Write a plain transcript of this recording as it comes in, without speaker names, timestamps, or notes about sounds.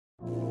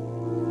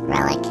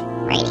Relic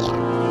Radio.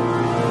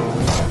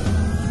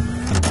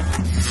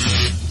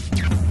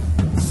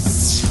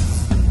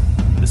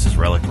 This is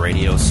Relic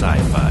Radio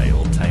Sci-Fi,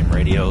 old-time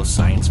radio,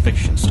 science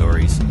fiction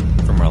stories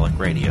from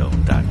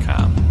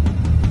relicradio.com.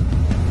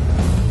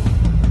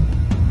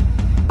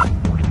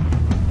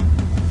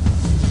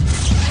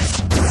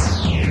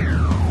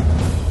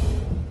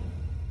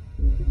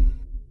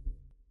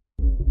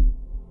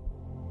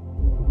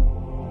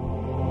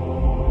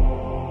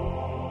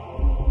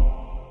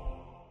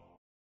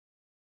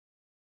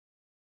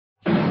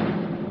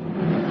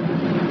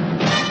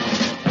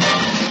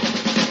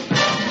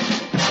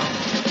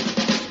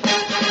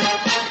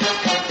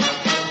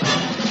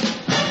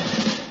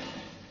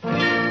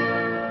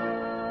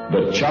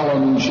 The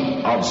Challenge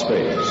of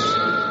Space.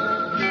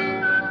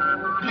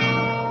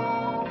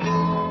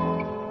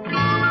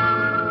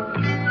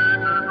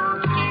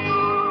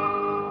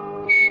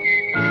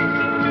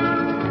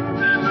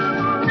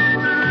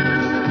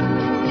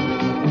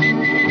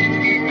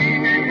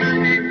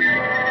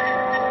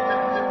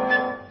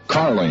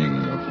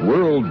 Carling,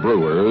 world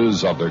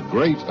brewers of the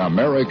great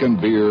American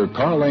beer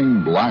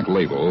Carling Black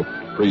Label,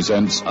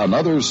 presents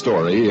another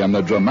story in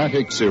the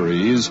dramatic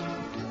series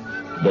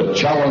The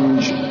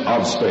Challenge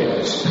of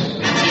Space.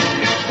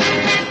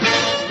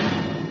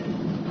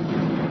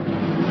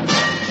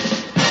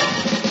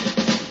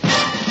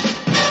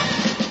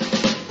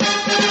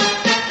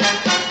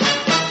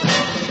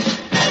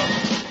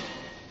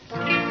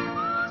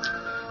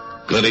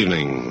 Good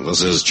evening.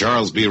 This is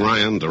Charles B.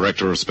 Ryan,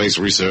 Director of Space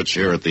Research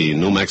here at the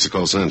New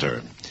Mexico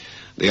Center.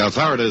 The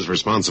authorities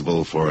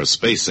responsible for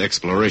space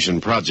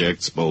exploration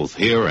projects, both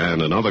here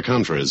and in other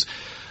countries,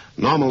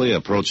 normally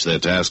approach their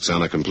tasks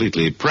on a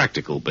completely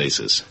practical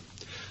basis.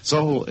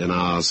 So, in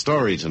our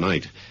story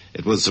tonight,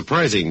 it was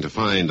surprising to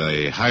find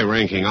a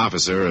high-ranking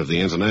officer of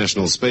the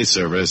International Space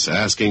Service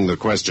asking the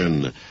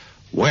question,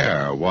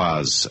 where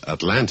was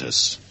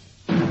Atlantis?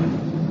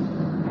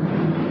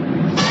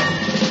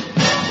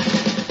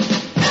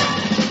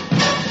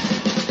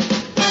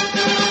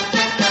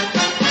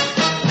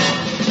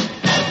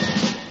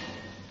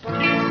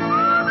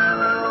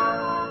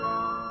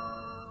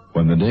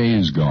 When the day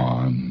is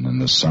gone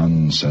and the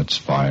sun sets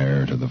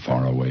fire to the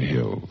faraway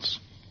hills,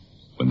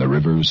 when the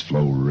rivers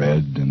flow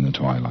red in the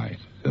twilight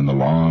and the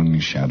long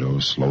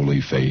shadows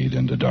slowly fade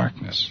into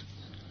darkness,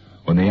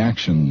 when the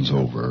action's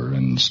over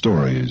and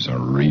stories are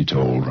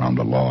retold round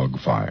a log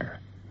fire,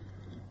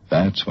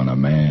 that's when a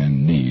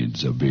man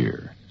needs a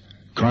beer.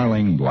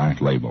 Carling Black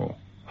Label,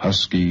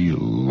 husky,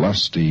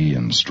 lusty,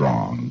 and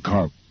strong.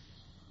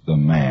 The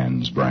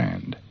man's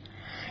brand.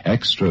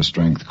 Extra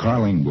strength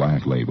Carling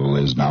Black Label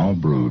is now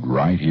brewed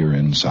right here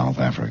in South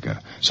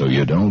Africa, so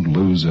you don't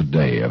lose a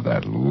day of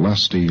that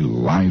lusty,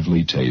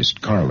 lively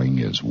taste Carling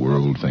is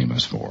world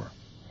famous for.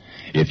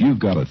 If you've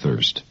got a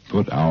thirst,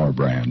 put our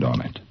brand on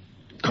it.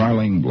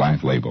 Carling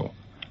Black Label,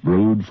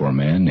 brewed for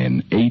men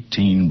in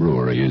 18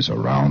 breweries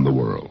around the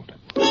world.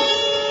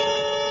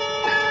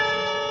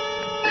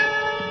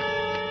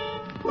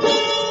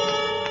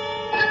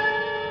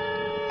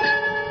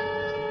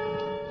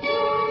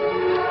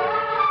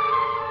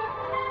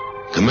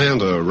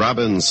 Commander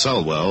Robin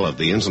Selwell of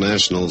the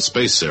International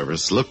Space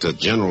Service looked at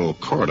General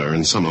Corder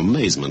in some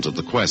amazement at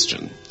the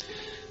question.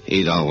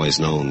 He'd always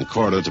known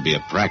Corder to be a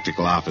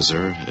practical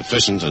officer,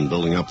 efficient in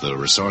building up the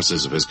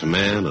resources of his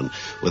command, and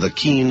with a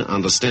keen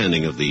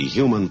understanding of the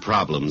human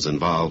problems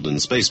involved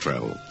in space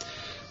travel.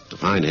 To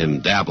find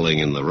him dabbling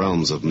in the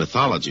realms of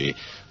mythology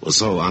was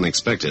so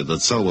unexpected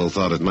that Selwell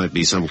thought it might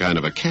be some kind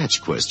of a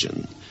catch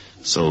question.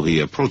 So he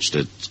approached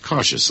it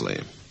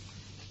cautiously.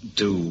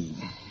 Do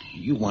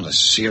you want a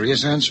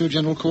serious answer,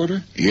 General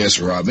Corder? Yes,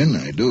 Robin,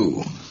 I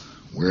do.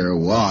 Where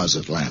was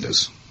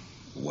Atlantis?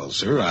 Well,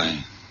 sir,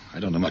 I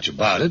don't know much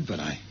about it, but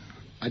I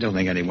don't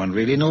think anyone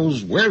really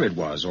knows where it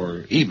was,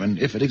 or even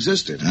if it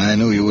existed. I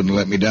knew you wouldn't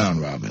let me down,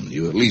 Robin.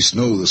 You at least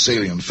know the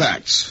salient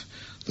facts.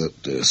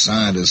 That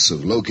scientists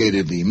have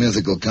located the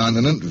mythical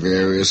continent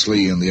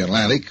variously in the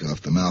Atlantic,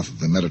 off the mouth of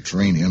the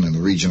Mediterranean in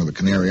the region of the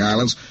Canary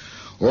Islands,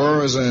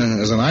 or as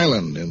an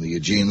island in the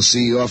Aegean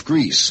Sea off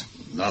Greece.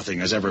 Nothing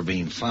has ever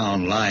been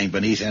found lying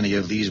beneath any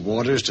of these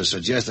waters to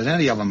suggest that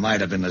any of them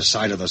might have been the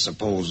site of the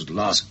supposed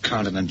lost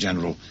continent,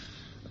 General.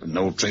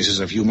 No traces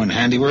of human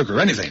handiwork or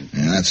anything.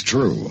 Yeah, that's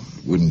true.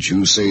 Wouldn't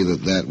you say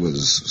that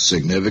was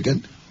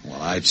significant?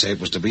 Well, I'd say it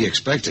was to be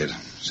expected,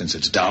 since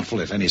it's doubtful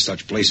if any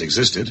such place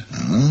existed.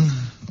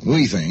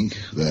 We think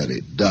that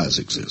it does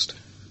exist.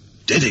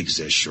 Did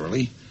exist,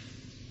 surely.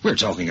 We're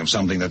talking of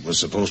something that was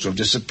supposed to have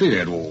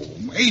disappeared,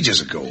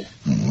 ages ago.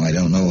 Oh, I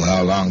don't know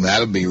how long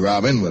that'll be,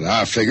 Robin, but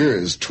our figure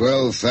is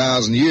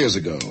 12,000 years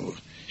ago.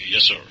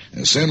 Yes, sir.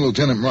 Send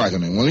Lieutenant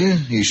Martin in, will you?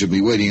 He should be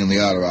waiting in the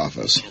outer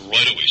office.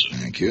 Right away, sir.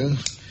 Thank you.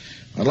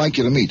 I'd like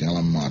you to meet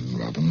Alan Martin,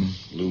 Robin.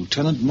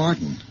 Lieutenant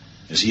Martin?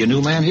 Is he a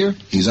new man here?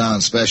 He's on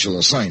special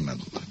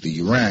assignment.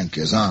 The rank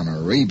is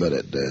honorary, but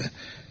it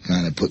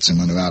kind of puts him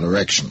under our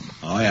direction.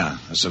 Oh, yeah,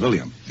 a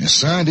civilian. A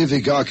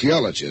scientific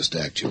archaeologist,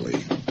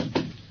 actually.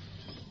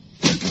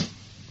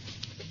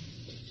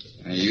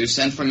 You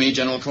sent for me,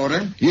 General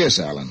Corder? Yes,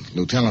 Alan.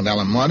 Lieutenant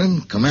Alan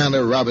Martin,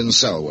 Commander Robin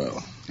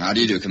Selwell. How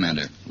do you do,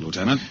 Commander?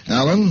 Lieutenant?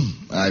 Alan,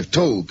 I've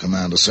told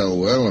Commander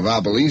Selwell of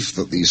our belief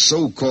that the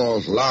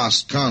so-called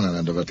lost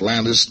continent of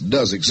Atlantis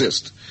does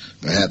exist.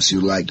 Perhaps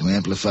you'd like to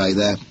amplify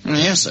that?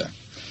 Yes, sir.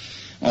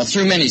 Well,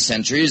 through many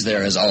centuries,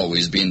 there has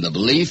always been the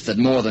belief that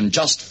more than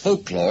just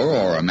folklore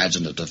or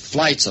imaginative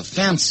flights of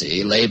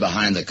fancy lay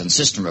behind the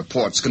consistent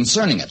reports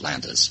concerning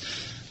Atlantis.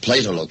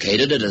 Plato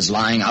located it as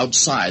lying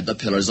outside the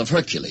Pillars of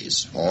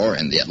Hercules, or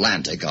in the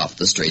Atlantic off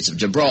the Straits of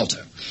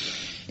Gibraltar.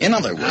 In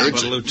other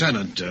words... But,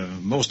 Lieutenant,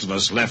 most of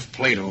us left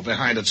Plato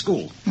behind at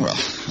school. Well,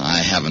 I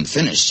haven't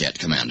finished yet,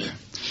 Commander.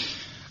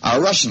 Our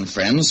Russian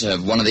friends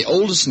have one of the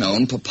oldest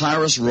known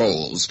papyrus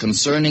rolls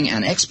concerning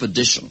an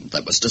expedition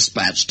that was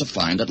dispatched to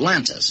find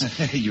Atlantis.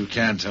 You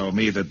can't tell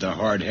me that the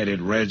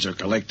hard-headed Reds are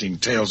collecting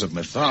tales of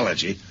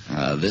mythology.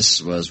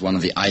 This was one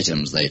of the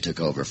items they took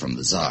over from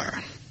the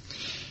Tsar.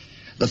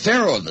 The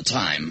pharaoh of the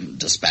time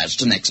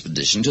dispatched an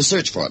expedition to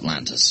search for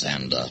Atlantis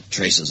and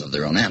traces of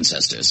their own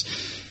ancestors.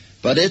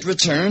 But it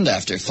returned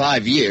after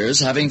 5 years,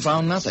 having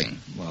found nothing.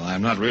 Well,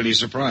 I'm not really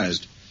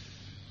surprised.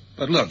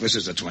 But look, this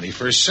is the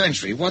 21st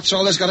century. What's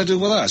all this got to do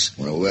with us?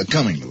 Well, we're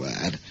coming to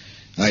that.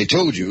 I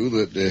told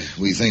you that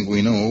we think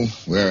we know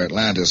where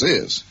Atlantis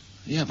is.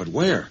 Yeah, but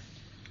where?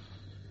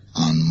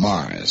 On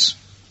Mars.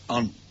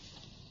 On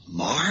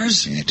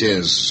Mars? It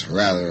is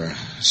rather a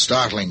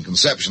startling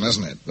conception,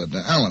 isn't it? But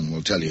Alan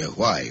will tell you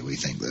why we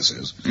think this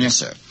is. Yes,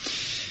 sir.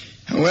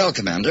 Well,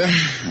 Commander,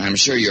 I'm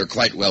sure you're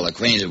quite well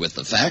acquainted with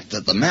the fact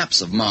that the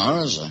maps of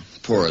Mars,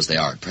 poor as they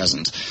are at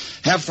present,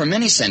 have for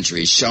many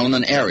centuries shown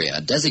an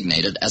area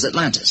designated as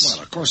Atlantis.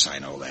 Well, of course I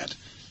know that.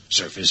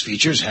 Surface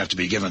features have to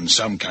be given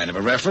some kind of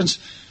a reference.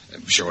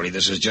 Surely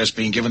this is just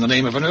being given the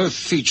name of an Earth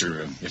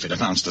feature, if it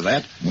amounts to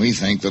that. We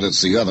think that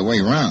it's the other way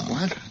around.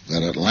 What?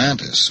 That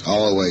Atlantis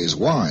always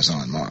was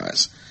on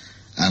Mars.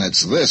 And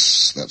it's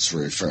this that's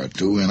referred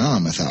to in our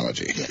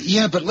mythology.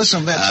 Yeah, but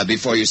listen, that...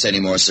 Before you say any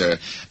more, sir,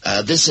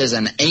 this is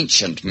an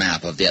ancient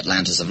map of the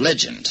Atlantis of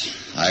legend.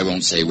 I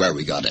won't say where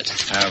we got it.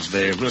 Have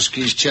the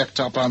Ruskies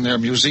checked up on their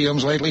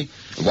museums lately?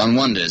 One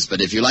wonders,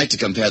 but if you like to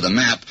compare the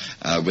map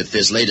with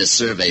this latest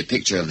survey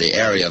picture of the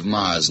area of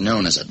Mars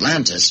known as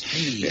Atlantis...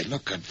 Hey,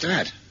 look at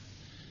that.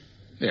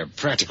 They're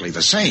practically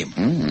the same.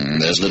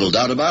 There's little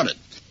doubt about it.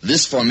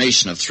 This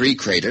formation of 3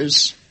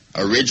 craters...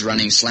 a ridge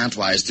running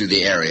slantwise through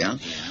the area,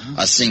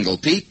 a single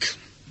peak,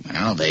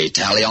 well, they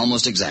tally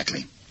almost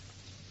exactly.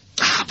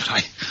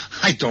 But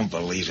I don't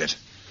believe it.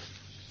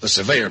 The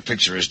surveyor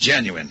picture is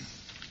genuine,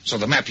 so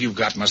the map you've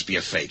got must be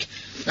a fake.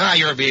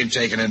 You're being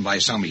taken in by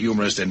some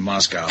humorist in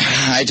Moscow.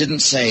 I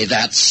didn't say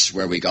that's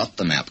where we got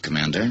the map,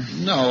 Commander.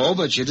 No,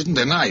 but you didn't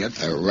deny it.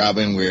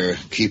 Robin, we're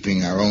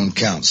keeping our own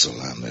counsel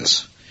on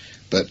this.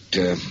 But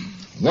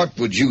what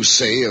would you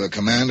say of a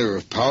commander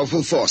of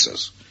powerful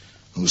forces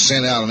who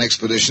sent out an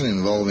expedition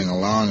involving a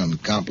long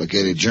and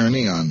complicated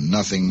journey on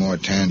nothing more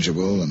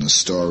tangible than a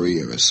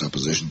story or a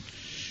supposition?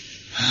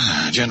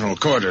 General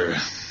Corder,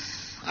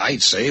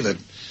 I'd say that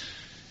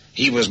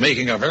he was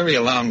making a very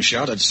long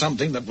shot at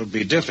something that would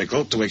be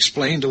difficult to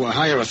explain to a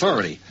higher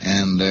authority.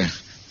 And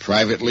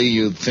privately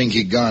you'd think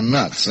he'd gone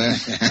nuts, eh?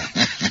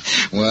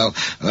 Well,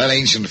 that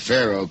ancient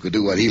pharaoh could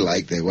do what he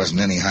liked. There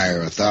wasn't any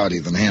higher authority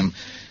than him.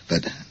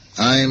 But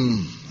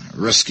I'm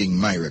risking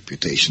my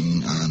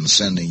reputation on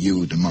sending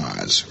you to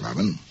Mars,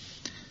 Robin.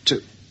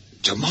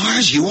 To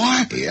Mars, you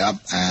are? Yep,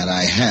 and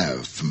I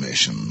have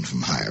permission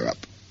from higher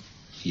up.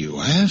 You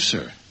have,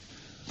 sir?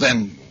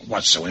 Then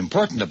what's so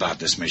important about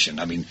this mission?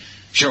 I mean,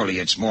 surely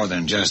it's more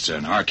than just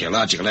an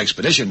archaeological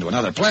expedition to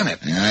another planet.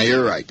 Yeah,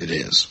 you're right, it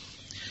is.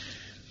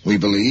 We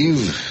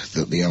believe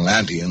that the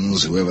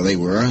Atlanteans, whoever they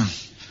were,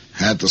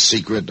 had the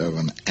secret of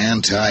an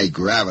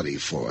anti-gravity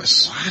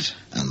force. What?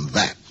 And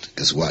that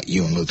is what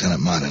you and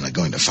Lieutenant Martin are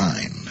going to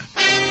find.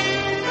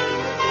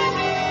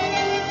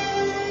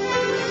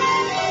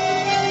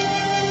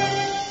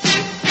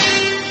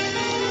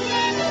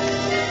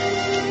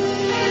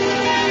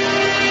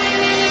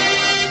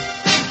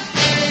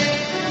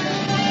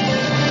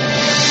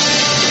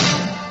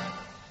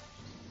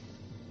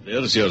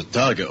 There's your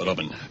target,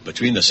 Robin,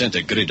 between the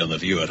center grid and the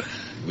viewer.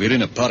 We're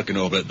in a parking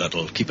orbit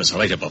that'll keep us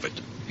right above it.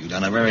 You've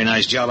done a very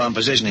nice job on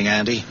positioning,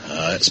 Andy.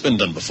 It's been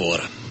done before.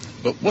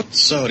 But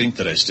what's our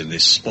interest in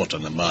this spot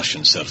on the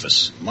Martian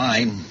surface?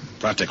 Mine,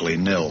 practically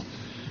nil.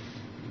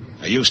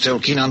 Are you still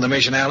keen on the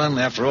mission, Alan,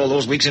 after all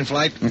those weeks in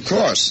flight? Of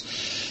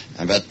course.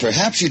 But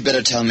perhaps you'd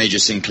better tell Major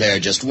Sinclair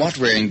just what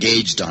we're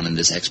engaged on in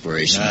this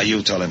exploration.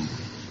 You tell him.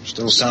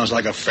 Still sounds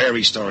like a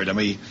fairy story to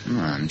me.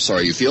 I'm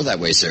sorry you feel that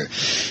way, sir,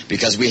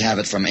 because we have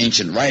it from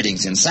ancient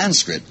writings in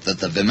Sanskrit that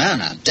the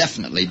Vimana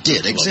definitely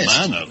did exist.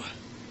 Vimana?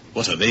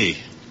 What are they?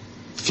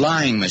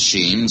 Flying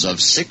machines of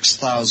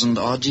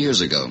 6,000-odd years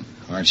ago.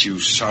 Aren't you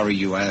sorry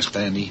you asked,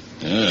 Andy?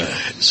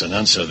 It's an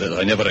answer that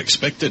I never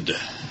expected.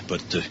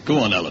 But go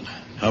on, Alan.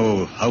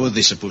 How are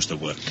they supposed to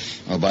work?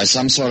 Well, by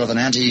some sort of an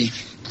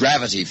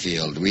anti-gravity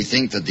field. We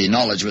think that the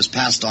knowledge was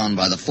passed on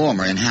by the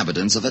former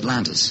inhabitants of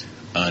Atlantis.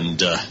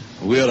 And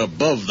we're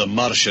above the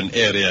Martian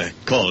area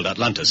called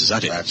Atlantis, is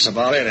that it? That's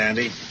about it,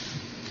 Andy.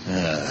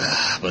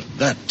 But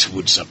that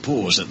would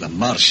suppose that the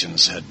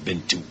Martians had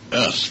been to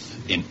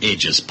Earth in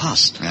ages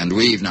past. And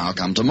we've now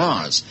come to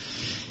Mars.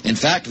 In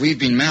fact, we've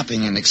been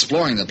mapping and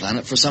exploring the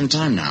planet for some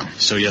time now.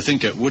 So you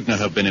think it wouldn't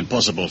have been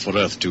impossible for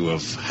Earth to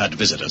have had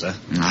visitors, eh?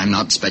 I'm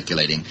not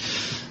speculating.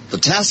 The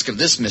task of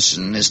this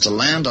mission is to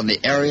land on the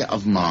area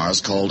of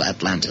Mars called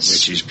Atlantis.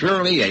 Which is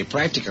purely a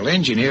practical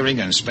engineering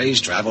and space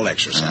travel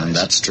exercise. And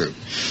that's true.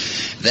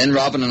 Then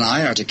Robin and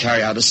I are to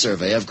carry out a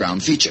survey of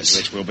ground features.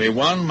 Which will be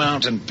one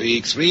mountain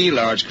peak, 3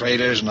 large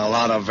craters, and a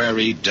lot of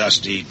very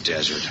dusty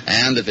desert.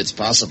 And if it's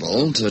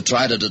possible, to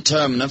try to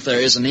determine if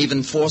there is an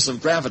even force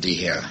of gravity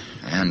here.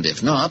 And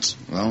if not,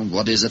 well,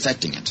 what is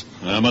affecting it?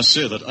 I must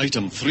say that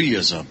item 3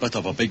 is a bit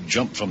of a big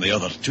jump from the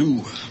other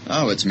 2.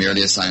 Oh, it's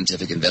merely a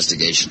scientific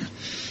investigation.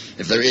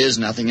 If there is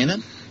nothing in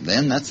it,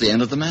 then that's the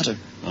end of the matter.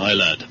 Aye,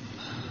 lad.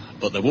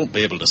 But they won't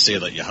be able to say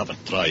that you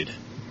haven't tried.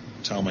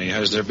 Tell me,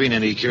 has there been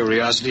any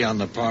curiosity on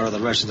the part of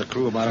the rest of the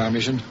crew about our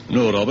mission?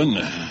 No, Robin.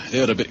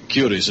 They're a bit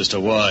curious as to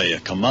why a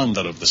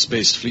commander of the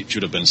space fleet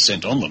should have been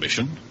sent on the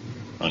mission,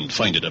 and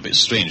find it a bit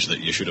strange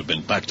that you should have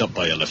been backed up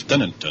by a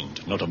lieutenant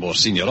and not a more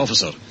senior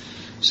officer,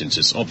 since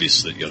it's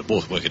obvious that you're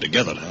both working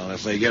together. Well,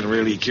 if they get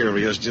really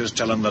curious, just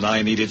tell them that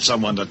I needed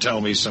someone to tell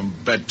me some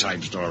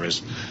bedtime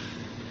stories.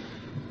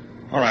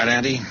 All right,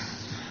 Andy.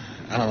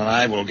 Alan and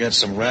I will get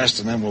some rest,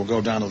 and then we'll go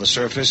down to the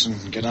surface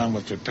and get on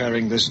with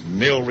preparing this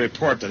nil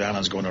report that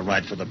Alan's going to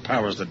write for the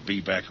powers that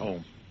be back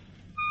home.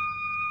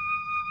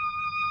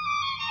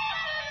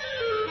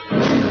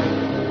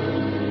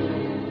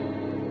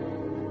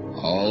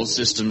 All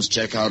systems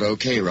check out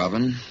okay,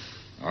 Robin.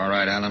 All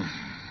right, Alan.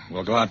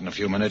 We'll go out in a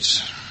few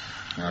minutes.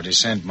 Our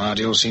descent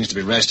module seems to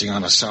be resting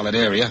on a solid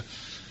area.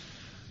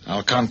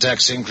 I'll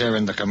contact Sinclair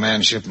in the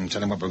command ship and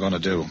tell him what we're going to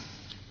do.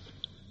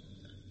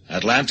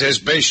 Atlantis,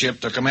 base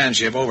ship to command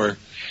ship, over.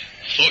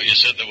 Thought you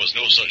said there was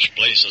no such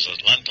place as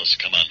Atlantis,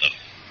 Commander.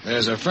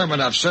 There's a firm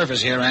enough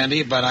surface here,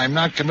 Andy, but I'm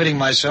not committing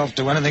myself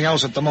to anything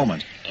else at the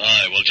moment.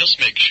 Aye, well, just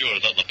make sure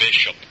that the base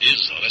ship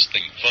is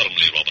resting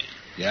firmly, Robin.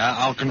 Yeah,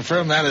 I'll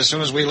confirm that as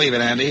soon as we leave it,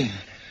 Andy.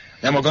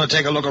 Then we're going to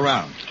take a look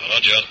around.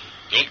 Roger.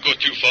 Don't go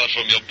too far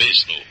from your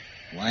base,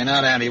 though. Why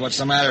not, Andy? What's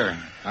the matter?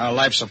 Our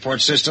life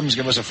support systems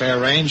give us a fair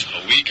range.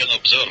 We can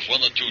observe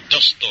 1 or 2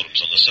 dust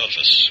storms on the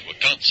surface. We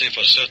can't say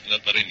for certain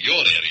that they're in your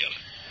area,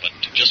 but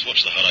just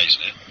watch the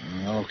horizon,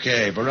 eh?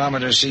 Okay,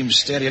 barometer seems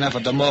steady enough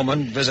at the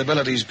moment.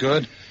 Visibility's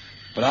good,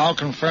 but I'll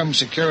confirm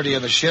security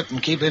of the ship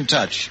and keep in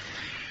touch.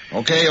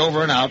 Okay,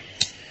 over and out.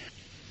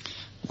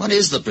 What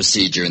is the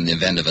procedure in the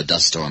event of a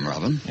dust storm,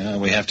 Robin?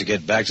 We have to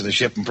get back to the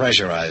ship and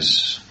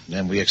pressurize.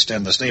 Then we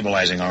extend the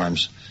stabilizing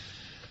arms.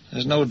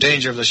 There's no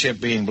danger of the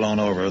ship being blown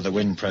over. The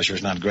wind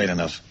pressure's not great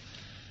enough.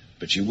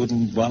 But you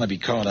wouldn't want to be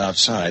caught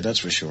outside, that's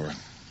for sure.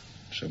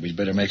 So we'd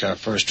better make our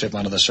first trip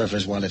onto the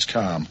surface while it's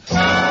calm.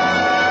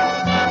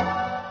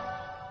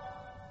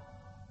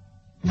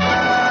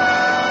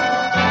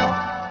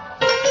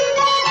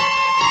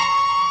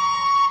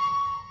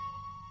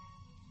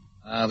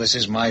 This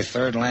is my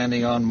 3rd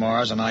landing on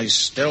Mars, and I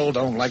still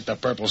don't like the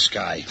purple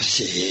sky.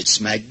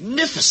 It's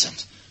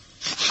magnificent.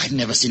 I've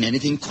never seen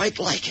anything quite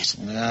like it.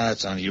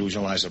 That's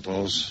unusual, I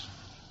suppose.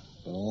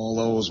 But all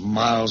those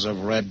miles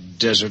of red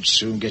desert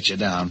soon get you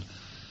down.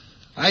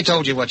 I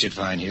told you what you'd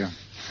find here.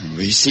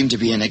 We seem to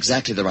be in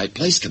exactly the right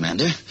place,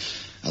 Commander.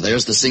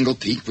 There's the single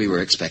peak we were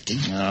expecting.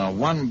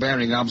 One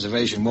bearing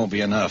observation won't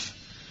be enough.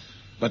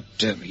 But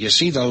you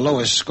see the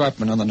lowest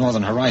escarpment on the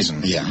northern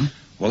horizon? Yeah.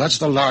 Well, that's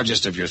the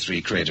largest of your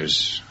 3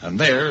 craters. And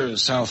there,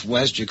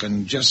 southwest, you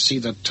can just see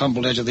the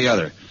tumbled edge of the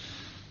other.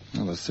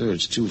 Well, the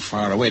third's too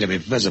far away to be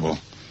visible.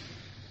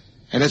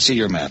 Hey, let's see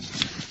your map.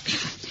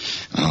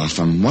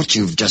 From what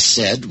you've just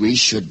said, we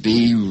should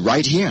be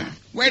right here.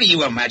 Where do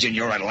you imagine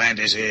your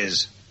Atlantis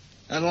is?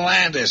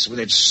 Atlantis, with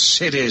its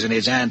cities and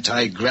its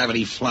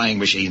anti-gravity flying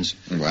machines.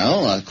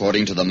 Well,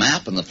 according to the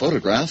map and the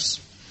photographs,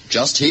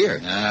 just here.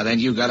 Then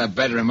you got a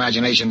better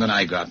imagination than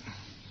I got.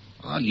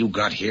 All you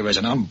got here is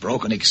an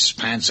unbroken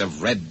expanse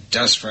of red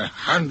dust for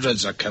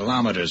hundreds of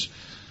kilometers.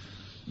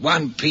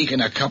 One peak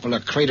and a couple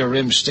of crater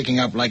rims sticking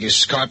up like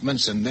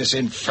escarpments in this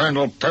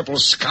infernal purple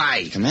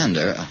sky.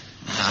 Commander,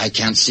 I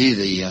can't see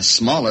the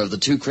smaller of the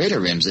 2 crater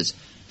rims.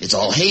 It's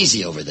all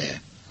hazy over there.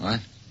 What?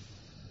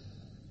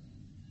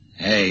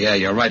 Hey, yeah,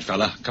 you're right,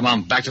 fella. Come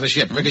on, back to the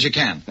ship, quick as you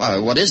can.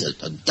 Well, what is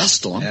it? A dust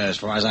storm? Yeah, as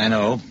far as I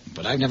know.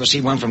 But I've never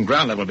seen one from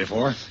ground level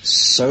before.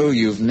 So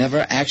you've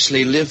never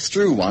actually lived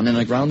through one in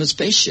a grounded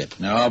spaceship?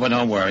 No, but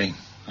don't worry.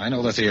 I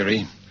know the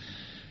theory.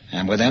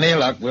 And with any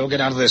luck, we'll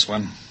get out of this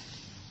one.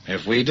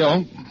 If we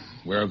don't,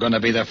 we're going to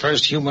be the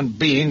first human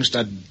beings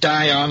to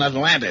die on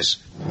Atlantis.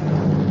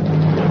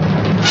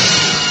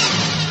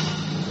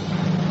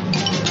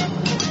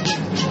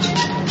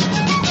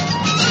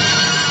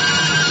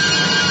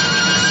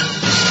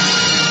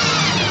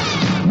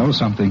 Know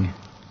something?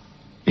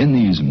 In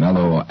these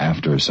mellow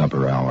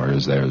after-supper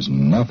hours, there's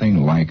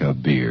nothing like a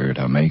beer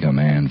to make a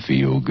man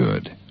feel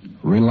good,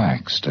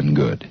 relaxed and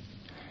good.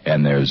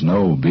 And there's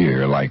no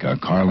beer like a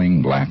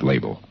Carling Black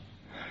Label.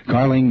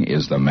 Carling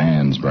is the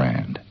man's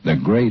brand, the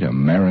great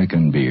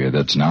American beer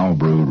that's now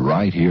brewed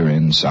right here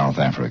in South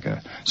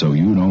Africa, so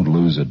you don't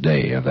lose a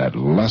day of that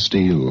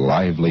lusty,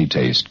 lively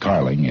taste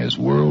Carling is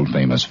world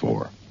famous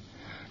for.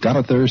 Got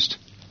a thirst?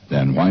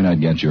 Then why not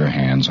get your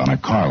hands on a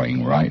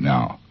Carling right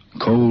now,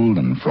 cold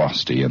and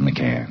frosty in the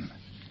can.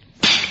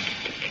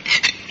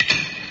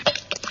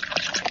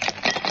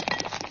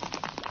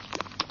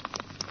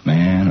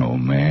 Man, oh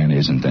man,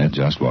 isn't that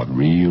just what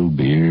real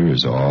beer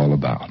is all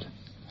about?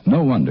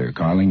 No wonder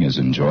Carling is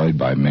enjoyed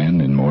by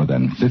men in more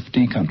than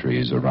 50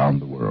 countries around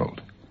the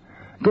world.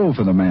 Go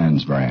for the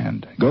man's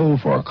brand. Go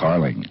for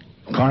Carling.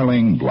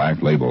 Carling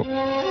Black Label.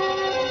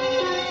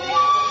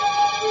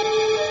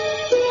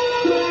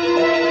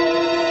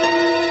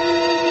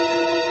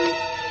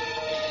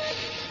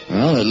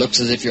 Well, it looks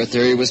as if your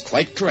theory was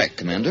quite correct,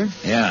 Commander.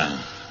 Yeah.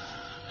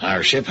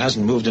 Our ship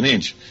hasn't moved an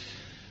inch.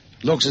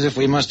 Looks as if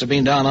we must have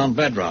been down on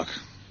bedrock.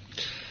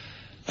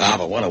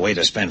 But what a way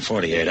to spend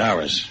 48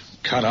 hours.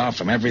 Cut off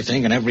from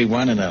everything and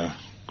everyone in a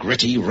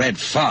gritty red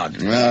fog.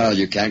 Well,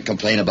 you can't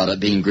complain about it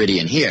being gritty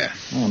in here.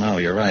 Oh, no,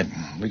 you're right.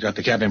 We got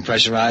the cabin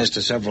pressurized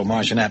to several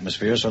Martian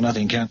atmospheres, so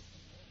nothing can...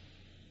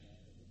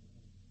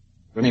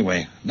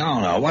 Anyway,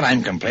 no, what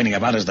I'm complaining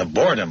about is the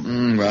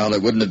boredom. Well,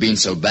 it wouldn't have been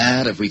so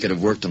bad if we could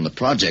have worked on the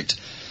project.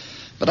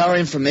 But our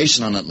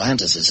information on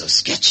Atlantis is so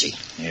sketchy.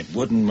 It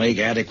wouldn't make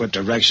adequate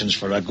directions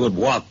for a good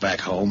walk back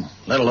home,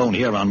 let alone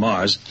here on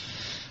Mars.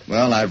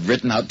 Well, I've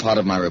written out part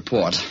of my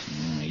report.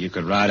 You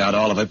could ride out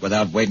all of it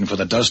without waiting for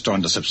the dust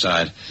storm to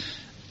subside.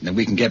 Then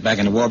we can get back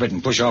into orbit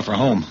and push off for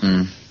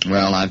home.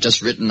 Well, I've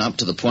just written up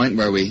to the point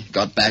where we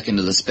got back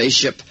into the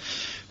spaceship,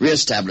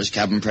 reestablished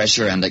cabin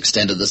pressure, and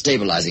extended the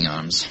stabilizing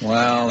arms.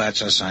 Well, that's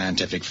a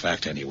scientific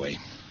fact anyway.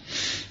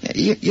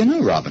 You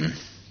know, Robin,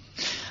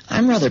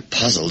 I'm rather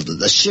puzzled that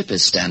the ship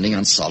is standing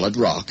on solid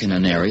rock in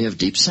an area of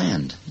deep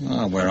sand.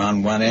 Oh, we're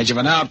on one edge of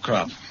an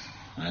outcrop.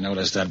 I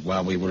noticed that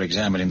while we were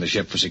examining the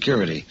ship for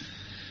security.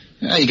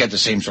 You get the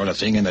same sort of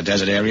thing in the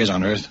desert areas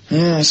on Earth.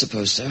 Yeah, I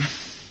suppose so.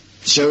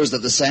 Shows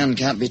that the sand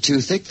can't be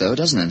too thick, though,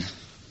 doesn't it?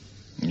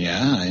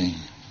 Yeah, I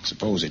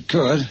suppose it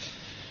could.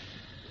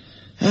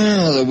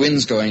 The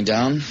wind's going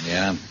down.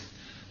 Yeah.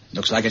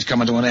 Looks like it's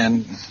coming to an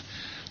end.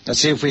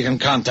 Let's see if we can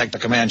contact the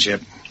command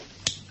ship.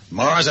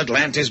 Mars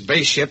Atlantis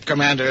base ship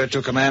commander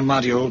to command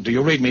module. Do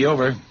you read me?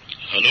 Over.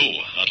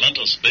 Hello,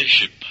 Atlantis base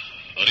ship.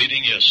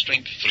 Reading your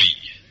strength 3.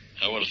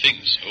 How are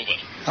things? Over.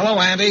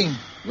 Hello, Andy.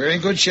 We're in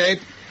good shape.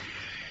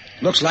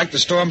 Looks like the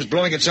storm's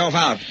blowing itself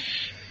out.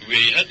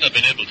 We hadn't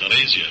been able to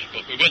raise you,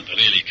 but we weren't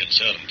really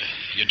concerned.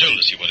 You told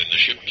us you were in the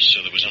ship,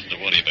 so there was nothing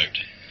to worry about.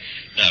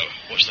 Now,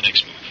 what's the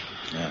next move?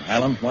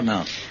 Alan, what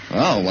now?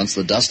 Well, once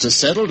the dust has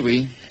settled,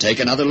 we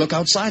take another look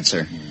outside,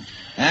 sir.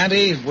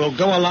 Andy, we'll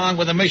go along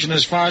with the mission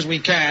as far as we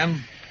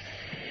can.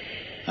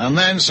 And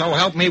then, so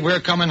help me, we're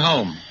coming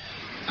home.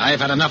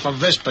 I've had enough of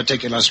this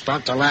particular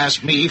spot to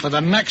last me for the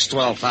next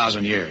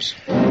 12,000 years.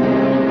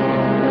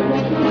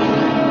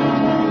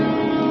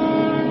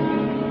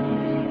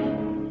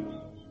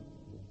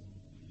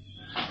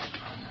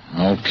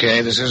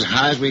 Okay, this is as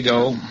high as we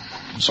go.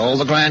 It's all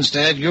the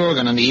grandstand you're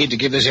going to need to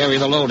give this area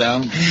the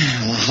lowdown.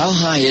 Well, how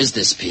high is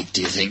this peak,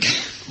 do you think?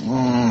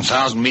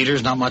 1,000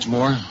 meters, not much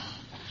more.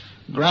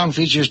 Ground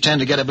features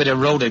tend to get a bit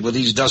eroded with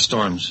these dust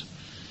storms.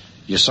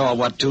 You saw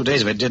what 2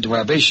 days of it did to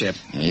our base ship.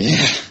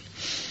 Yeah.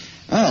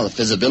 Well, the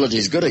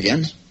visibility's good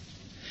again.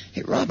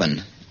 Hey,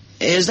 Robin,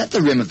 is that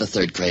the rim of the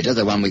third crater,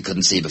 the one we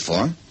couldn't see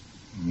before?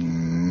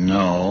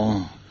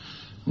 No,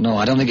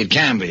 I don't think it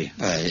can be.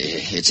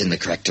 It's in the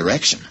correct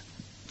direction.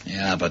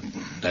 Yeah, but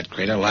that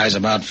crater lies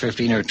about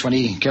 15 or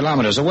 20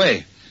 kilometers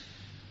away.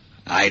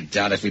 I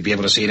doubt if we'd be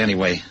able to see it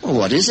anyway. Well,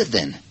 what is it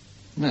then?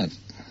 That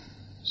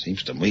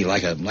seems to me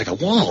like a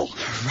wall.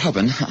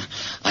 Robin,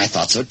 I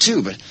thought so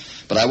too,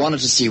 but I wanted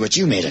to see what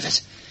you made of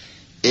it.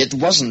 It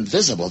wasn't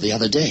visible the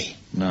other day.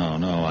 No,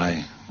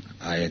 I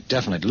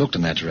definitely looked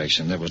in that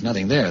direction. There was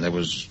nothing there. There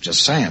was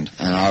just sand.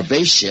 And our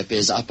base ship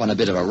is up on a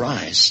bit of a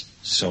rise.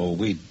 So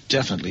we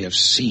definitely have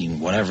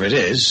seen whatever it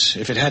is,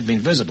 if it had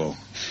been visible.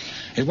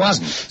 It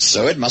wasn't.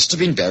 So it must have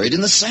been buried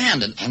in the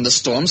sand, and the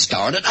storm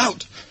scoured it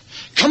out.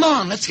 Come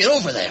on, let's get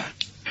over there.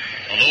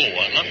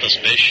 Hello, Atlantis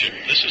spaceship.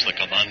 This is the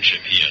command ship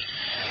here.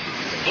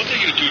 What are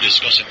you two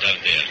discussing down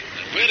there?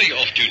 And where are you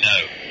off to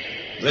now?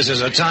 This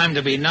is a time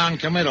to be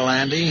non-committal,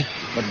 Andy,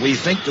 but we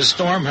think the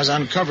storm has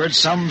uncovered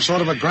some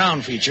sort of a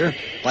ground feature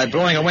by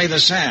blowing away the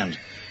sand.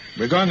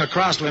 We're going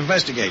across to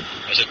investigate.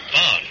 Is it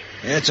far?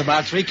 It's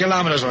about 3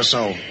 kilometers or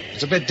so.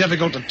 It's a bit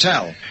difficult to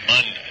tell.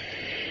 Man,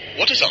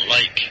 what is it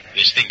like,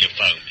 this thing you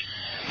found?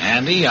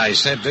 Andy, I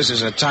said this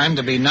is a time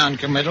to be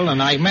non-committal,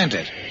 and I meant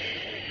it.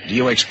 Do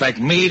you expect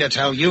me to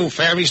tell you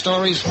fairy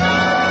stories?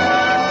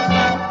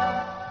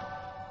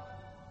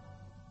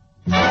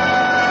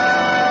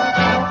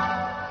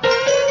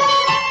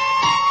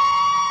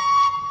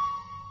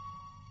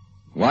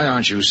 Why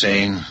aren't you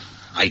saying,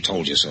 I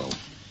told you so?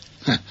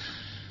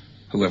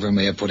 Whoever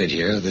may have put it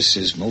here, this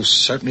is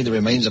most certainly the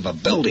remains of a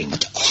building.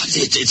 But,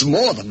 it's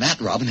more than that,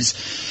 Robin.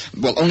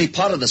 Only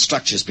part of the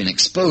structure's been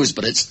exposed,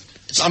 but it's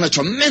on a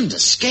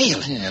tremendous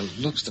scale. Yeah, it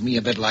looks to me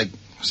a bit like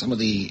some of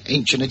the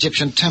ancient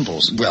Egyptian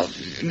temples. Well,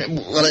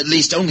 at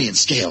least only in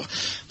scale.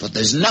 But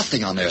there's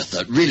nothing on Earth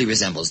that really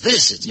resembles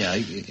this. Yeah,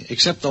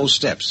 except those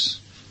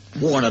steps.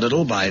 Worn a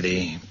little by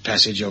the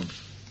passage of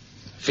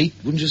feet,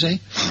 wouldn't you say?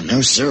 Oh, no,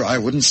 sir, I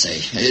wouldn't say.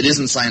 It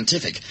isn't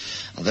scientific.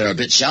 They're a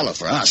bit shallow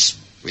for us.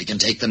 We can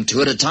take them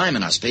two at a time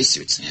in our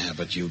spacesuits. Yeah,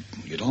 but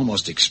you'd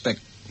almost expect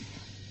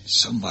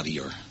somebody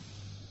or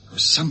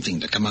something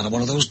to come out of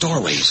one of those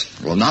doorways.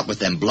 Well, not with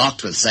them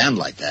blocked with sand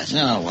like that.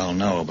 No, well,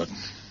 no, but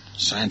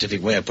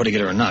scientific way of putting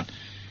it or not,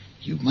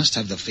 you must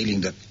have the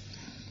feeling that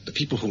the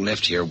people who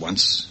left here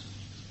once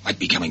might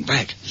be coming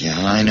back. Yeah,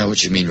 I know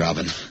what you mean,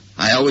 Robin.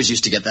 I always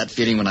used to get that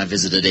feeling when I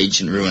visited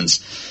ancient ruins.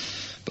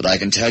 But I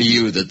can tell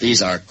you that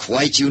these are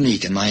quite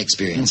unique in my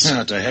experience.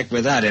 To heck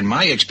with that, in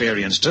my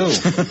experience, too.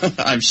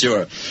 I'm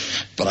sure.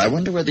 But I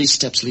wonder where these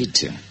steps lead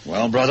to.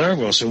 Well, brother,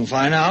 we'll soon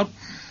find out.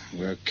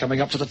 We're coming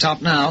up to the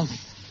top now.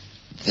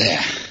 There.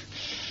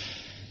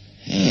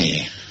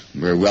 Hey,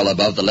 we're well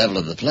above the level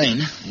of the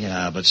plain.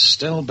 Yeah, but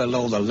still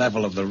below the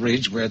level of the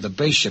ridge where the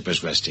base ship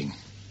is resting.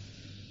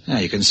 Yeah,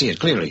 you can see it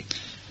clearly.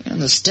 And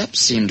the steps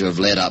seem to have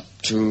led up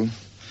to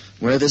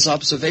where this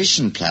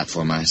observation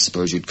platform, I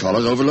suppose you'd call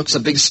it, overlooks a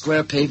big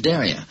square paved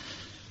area.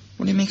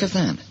 What do you make of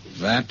that?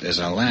 That is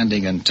a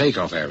landing and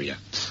takeoff area.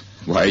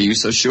 Why are you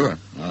so sure?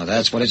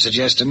 That's what it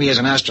suggests to me as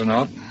an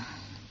astronaut.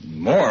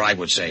 More, I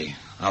would say.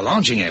 A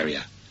launching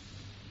area.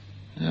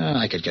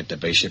 I could get the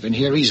base ship in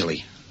here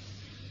easily.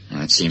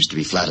 It seems to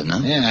be flat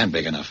enough. Yeah, and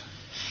big enough.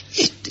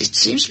 It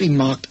seems to be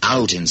marked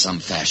out in some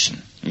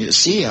fashion. You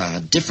see, a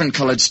different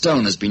colored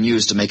stone has been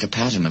used to make a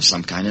pattern of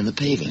some kind in the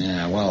paving.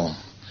 Yeah, well,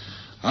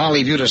 I'll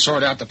leave you to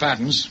sort out the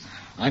patterns.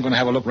 I'm going to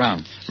have a look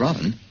round.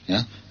 Robin?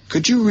 Yeah?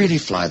 Could you really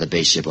fly the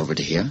base ship over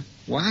to here?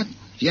 What?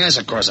 Yes,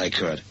 of course I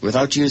could.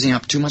 Without using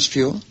up too much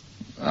fuel?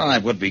 Well, I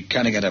would be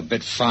cutting it a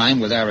bit fine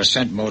with our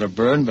ascent motor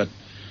burn, but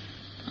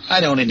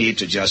I'd only need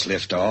to just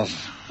lift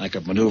off. I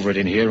could maneuver it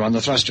in here on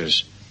the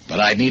thrusters. But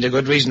I'd need a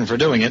good reason for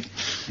doing it.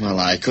 Well,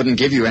 I couldn't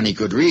give you any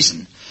good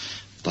reason,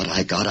 but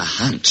I got a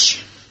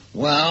hunch.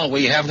 Well,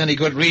 we haven't any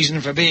good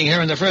reason for being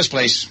here in the first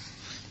place.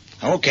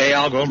 Okay,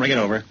 I'll go and bring it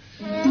over.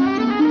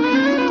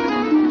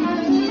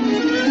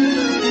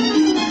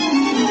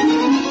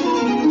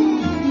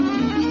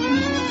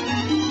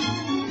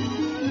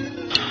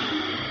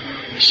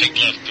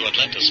 Signal to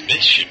Atlantis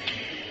spaceship.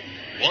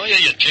 Why are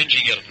you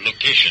changing your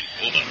location?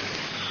 Over.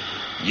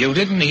 You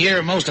didn't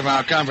hear most of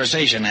our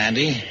conversation,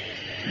 Andy.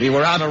 We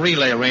were out of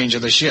relay range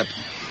of the ship,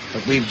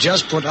 but we've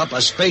just put up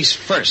a space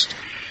first.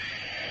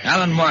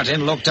 Alan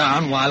Martin looked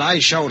on while I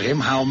showed him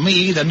how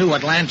me, the new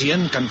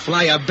Atlantean, can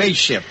fly a base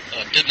ship.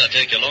 It didn't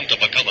take you long to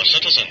become a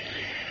citizen.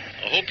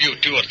 I hope you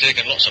two are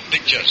taking lots of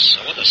pictures.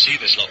 I want to see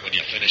this lot when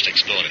you're finished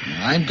exploring.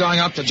 I'm going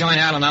up to join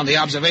Alan on the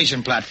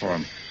observation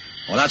platform.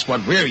 Well, that's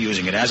what we're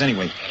using it as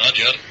anyway.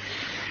 Roger.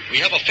 We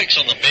have a fix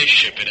on the base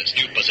ship in its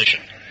new position.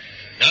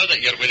 Now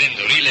that you're within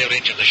the relay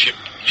range of the ship,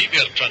 leave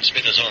your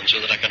transmitters on so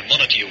that I can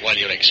monitor you while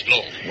you're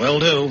exploring. Will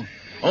do.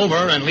 Over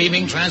and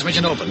leaving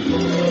transmission open.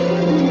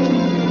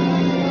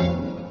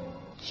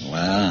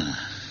 Well,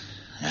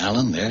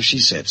 Alan, there she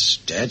sits,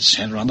 dead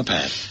center on the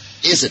pad.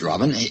 Is it,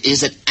 Robin?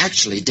 Is it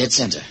actually dead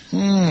center?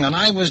 And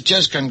I was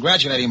just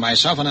congratulating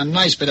myself on a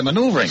nice bit of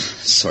maneuvering.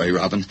 Sorry,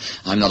 Robin.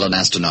 I'm not an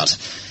astronaut.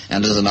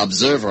 And as an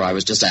observer, I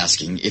was just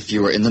asking if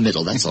you were in the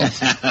middle, that's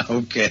all.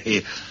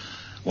 Okay.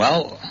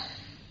 Well,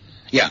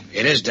 yeah,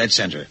 it is dead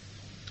center.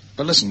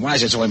 But listen, why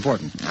is it so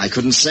important? I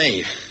couldn't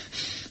say.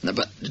 No,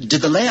 but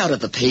did the layout of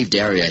the paved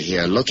area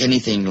here look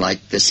anything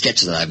like the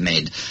sketch that I've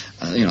made?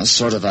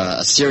 Sort of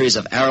a series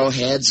of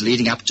arrowheads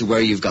leading up to where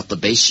you've got the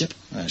base ship?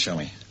 Show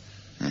me.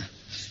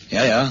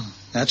 Yeah,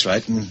 that's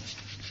right. And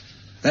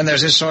then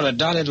there's this sort of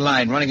dotted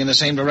line running in the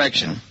same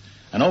direction.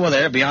 And over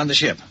there, beyond the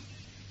ship.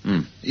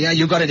 Yeah,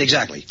 you got it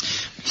exactly.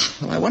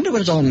 Well, I wonder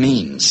what it all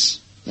means.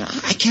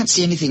 I can't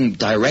see anything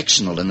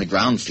directional in the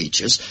ground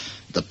features.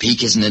 The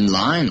peak isn't in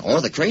line,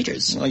 or the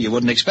craters. Well, you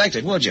wouldn't expect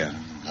it, would you?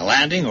 A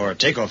landing or a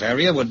takeoff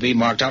area would be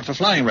marked out for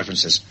flying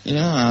references.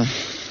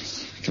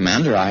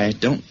 Commander, I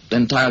don't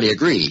entirely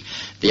agree.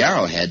 The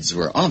arrowheads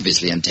were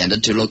obviously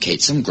intended to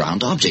locate some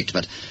ground object,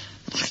 but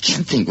I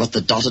can't think what the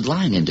dotted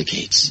line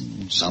indicates.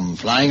 Some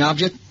flying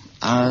object?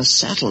 A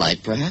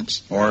satellite,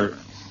 perhaps? Or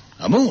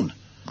a moon?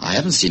 I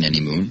haven't seen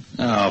any moon.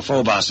 Oh,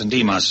 Phobos and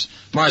Deimos.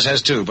 Mars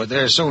has too, but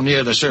they're so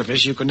near the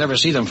surface you can never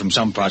see them from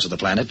some parts of the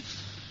planet.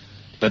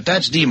 But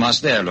that's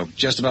Deimos there, look,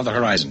 just above the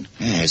horizon.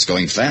 Yeah, it's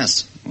going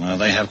fast. Well,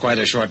 they have quite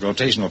a short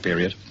rotational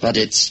period. But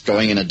it's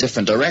going in a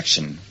different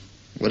direction.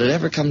 Would it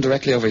ever come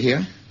directly over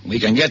here? We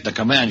can get the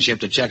command ship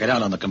to check it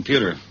out on the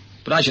computer.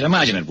 But I should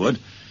imagine it would.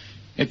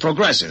 It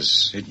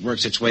progresses. It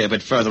works its way a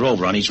bit further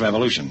over on each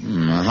revolution.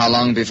 How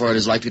long before it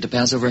is likely to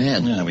pass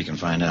overhead? Yeah, we can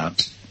find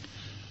out.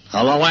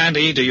 Hello,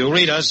 Andy. Do you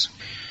read us?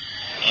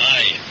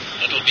 Aye.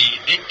 That'll be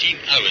 18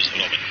 hours,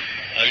 Robin.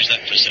 How's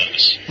that for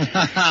service?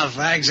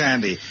 Thanks,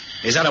 Andy.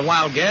 Is that a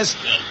wild guess?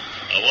 No.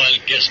 A wild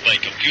guess by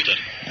computer.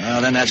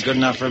 Well, then that's good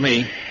enough for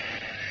me.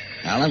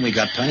 Alan, we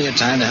got plenty of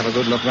time to have a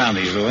good look round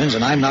these ruins,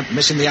 and I'm not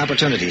missing the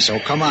opportunity, so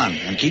come on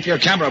and keep your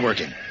camera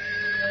working.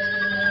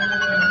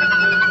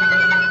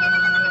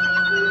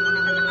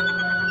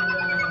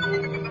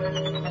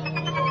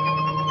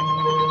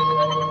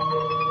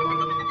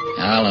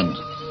 Alan,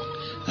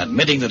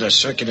 admitting that a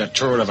circular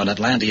tour of an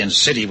Atlantean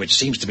city, which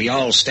seems to be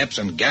all steps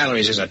and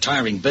galleries, is a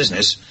tiring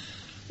business,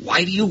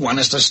 why do you want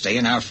us to stay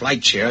in our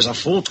flight chairs a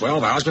full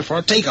 12 hours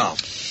before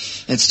takeoff?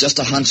 It's just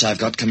a hunch I've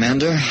got,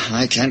 Commander.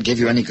 I can't give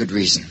you any good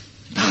reason.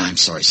 I'm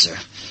sorry, sir.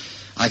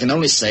 I can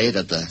only say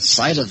that the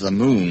sight of the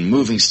moon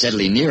moving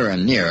steadily nearer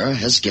and nearer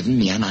has given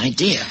me an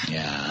idea.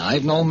 Yeah,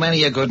 I've known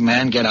many a good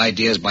man get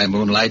ideas by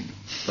moonlight,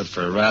 but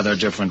for rather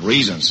different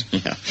reasons.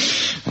 Yeah.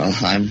 Well,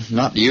 I'm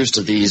not used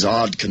to these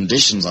odd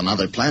conditions on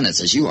other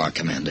planets as you are,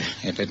 Commander.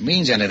 If it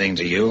means anything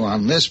to you,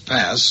 on this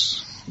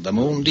pass, the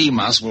moon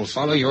Deimos will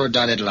follow your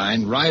dotted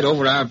line right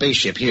over our base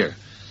ship here.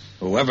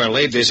 Whoever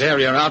laid this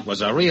area out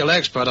was a real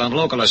expert on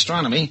local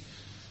astronomy.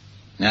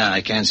 Now,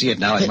 I can't see it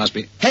now. It must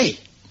be... Hey!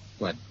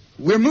 What?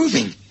 We're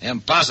moving.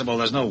 Impossible.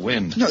 There's no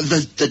wind. No,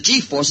 the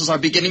G-forces are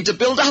beginning to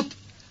build up.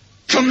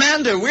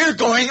 Commander, we're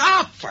going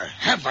up! For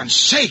heaven's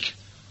sake!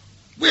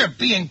 We're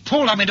being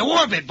pulled up into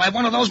orbit by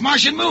one of those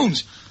Martian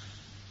moons.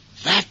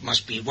 That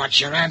must be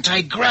what your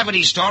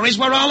anti-gravity stories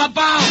were all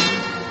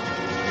about.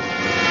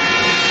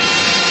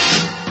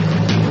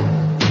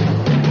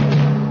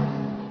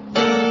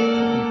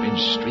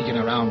 Streaking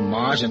around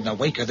Mars in the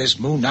wake of this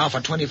moon now for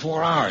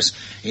 24 hours.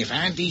 If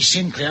Andy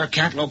Sinclair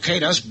can't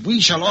locate us, we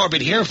shall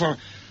orbit here for...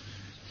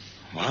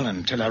 well,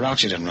 until our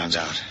oxygen runs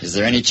out. Is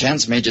there any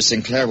chance Major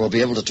Sinclair will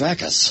be able to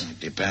track us? It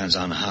depends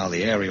on how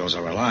the aerials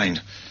are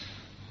aligned.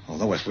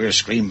 Although if we're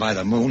screened by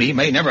the moon, he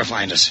may never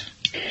find us.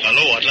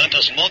 Hello,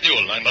 Atlantis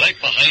module. I'm right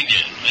behind you.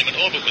 I'm in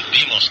orbit with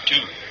Deimos,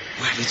 too.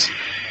 What?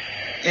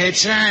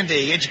 It's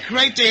Andy. It's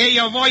great to hear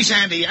your voice,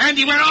 Andy.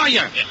 Andy, where are you?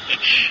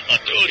 I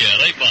told you,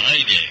 right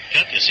behind you.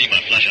 Can't you see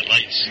my flashing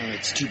lights? Oh,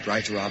 it's too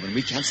bright, Robin.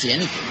 We can't see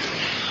anything.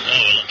 Oh,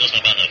 well, it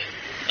doesn't matter.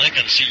 I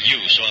can see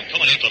you, so I'm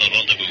coming in for the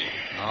rendezvous.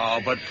 Oh,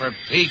 but for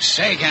Pete's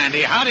sake,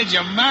 Andy, how did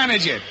you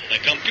manage it? The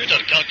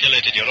computer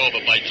calculated your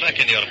orbit by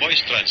tracking your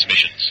voice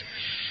transmissions.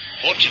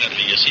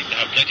 Fortunately, you seem to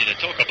have plenty to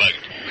talk about.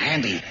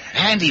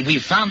 Andy, we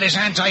found this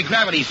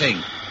anti-gravity thing.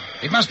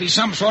 It must be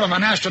some sort of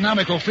an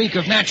astronomical freak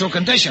of natural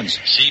conditions.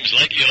 Seems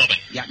likely, Robin.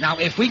 Yeah, now,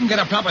 if we can get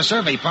a proper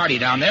survey party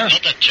down there...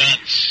 Not a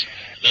chance.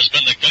 There's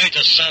been the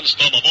greatest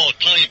sandstorm of all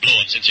time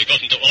blowing since you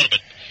got into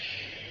orbit.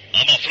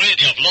 I'm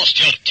afraid you've lost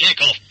your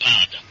takeoff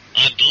pad,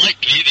 and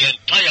likely the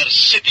entire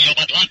city of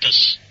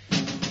Atlantis.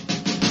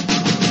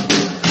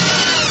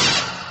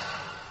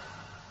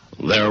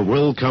 There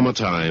will come a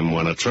time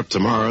when a trip to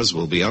Mars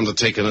will be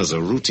undertaken as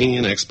a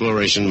routine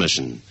exploration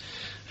mission.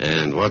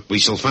 And what we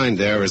shall find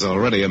there is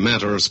already a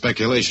matter of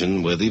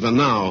speculation, with even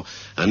now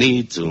a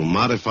need to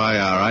modify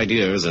our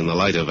ideas in the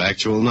light of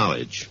actual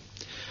knowledge.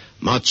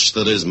 Much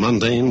that is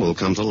mundane will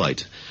come to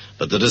light,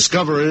 but the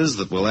discoveries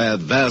that will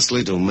add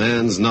vastly to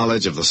man's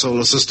knowledge of the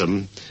solar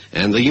system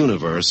and the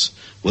universe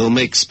will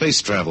make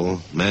space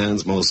travel,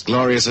 man's most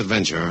glorious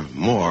adventure,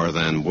 more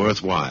than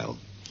worthwhile.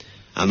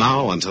 And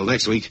now, until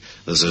next week,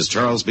 this is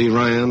Charles B.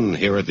 Ryan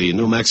here at the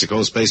New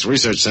Mexico Space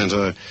Research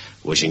Center,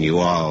 wishing you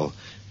all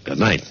good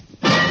night.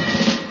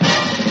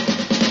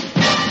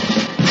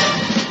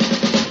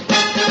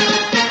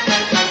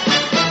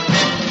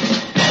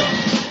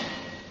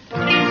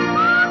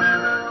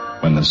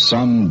 When the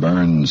sun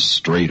burns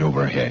straight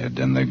overhead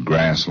and the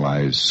grass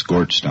lies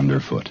scorched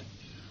underfoot,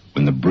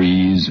 when the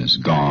breeze is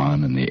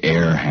gone and the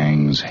air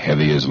hangs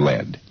heavy as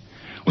lead,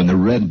 when the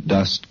red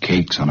dust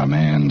cakes on a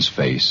man's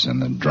face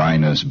and the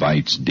dryness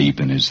bites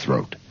deep in his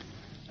throat,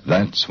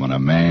 that's when a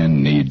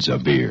man needs a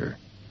beer.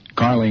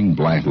 Carling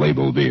Black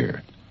Label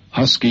Beer.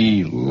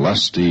 Husky,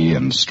 lusty,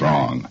 and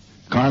strong.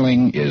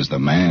 Carling is the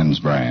man's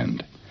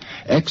brand.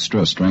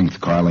 Extra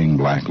strength Carling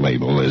Black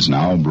Label is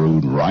now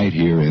brewed right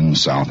here in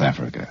South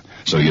Africa,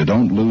 so you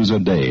don't lose a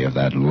day of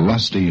that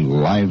lusty,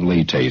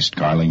 lively taste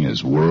Carling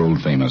is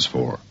world famous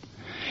for.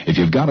 If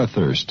you've got a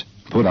thirst,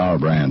 put our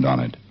brand on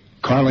it.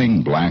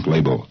 Carling Black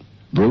Label,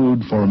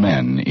 brewed for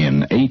men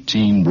in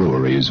 18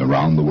 breweries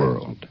around the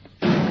world.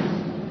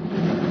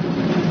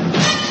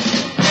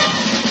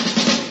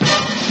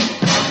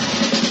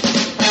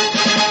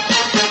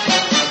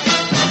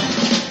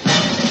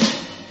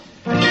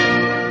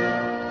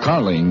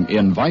 Carling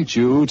invites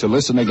you to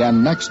listen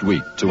again next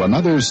week to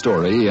another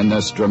story in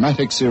this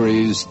dramatic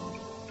series,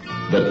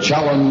 The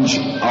Challenge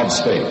of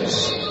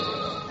Space.